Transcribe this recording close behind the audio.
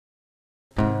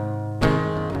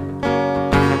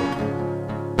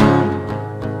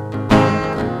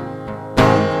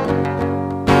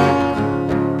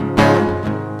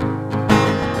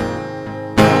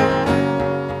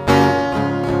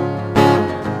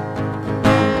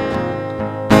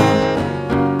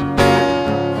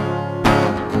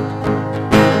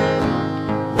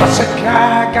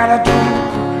gotta do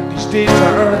these days to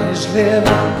earn his living.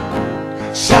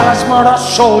 Sell his mother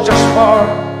soul just for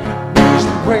news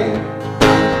and weight.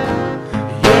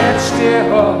 Yeah, it's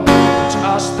still it's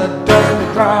us that does the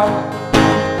crowd.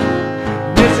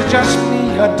 Is it just me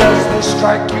or does this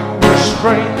strike you as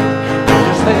strange?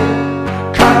 Because they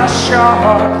cut us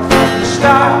short from the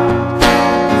start.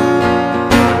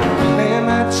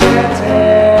 Limited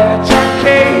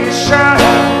education,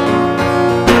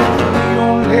 we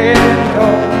only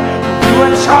know you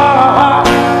and talk.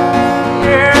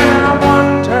 Yeah, I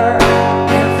wonder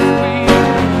if we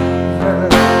learn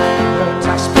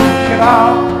to speak at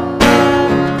all.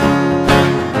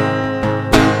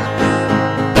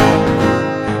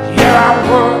 Yeah, our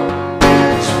world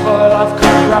is full of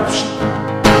corruption.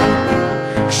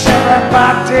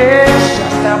 Everybody's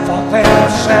just out for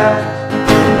themselves.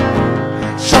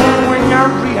 So when I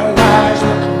realize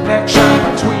the connection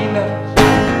between us,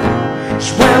 it's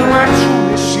when I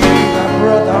truly see the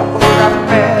brotherhood of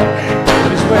man.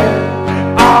 It is when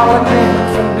our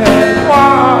infinite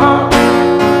one,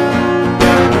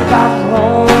 without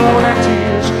own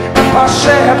ideas and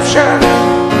perception,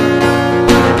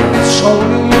 it's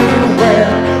only when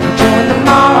we join them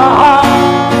all.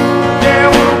 Yeah,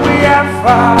 will we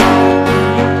ever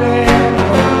live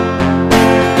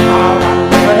how I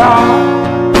live it all?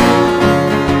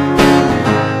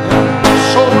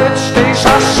 So it stays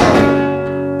the same.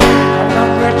 I'm not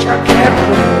rich, I can't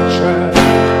richer.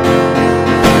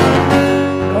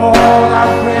 No, not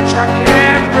rich, I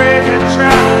can't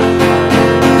richer.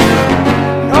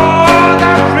 No,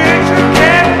 not rich, I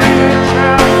can't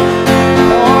richer.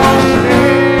 No,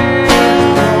 stay,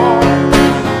 no.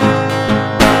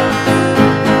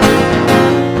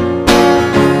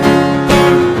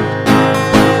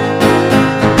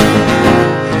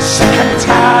 Sick and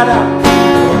tired of the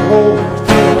whole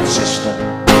field system.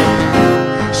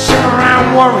 Sit around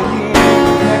worrying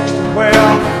next to where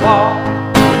I'm fall.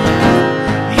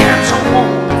 The answer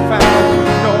won't be found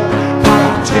with no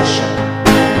politician.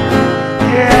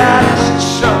 Yeah, this is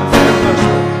something must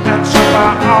be answered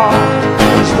by all.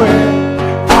 It's where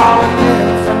all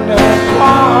infinite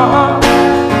one,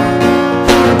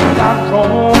 without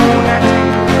own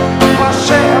ideas,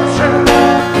 perception.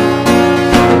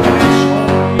 And it's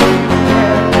only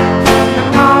when from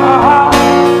the heart.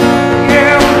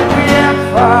 Yeah, will we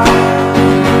ever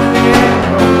live?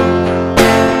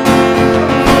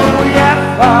 Will we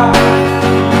ever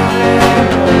live?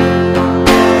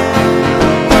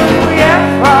 Will we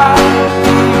ever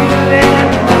live?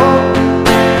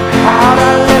 How to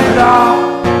live it all?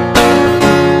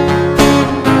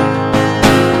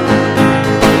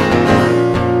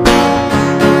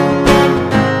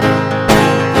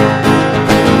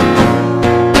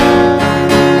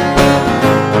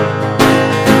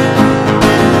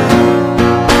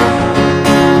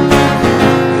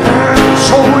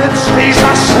 So it stays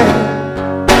the same.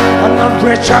 I'm not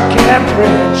rich, I can't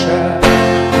richer.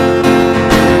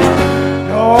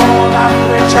 No, not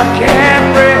rich, I can't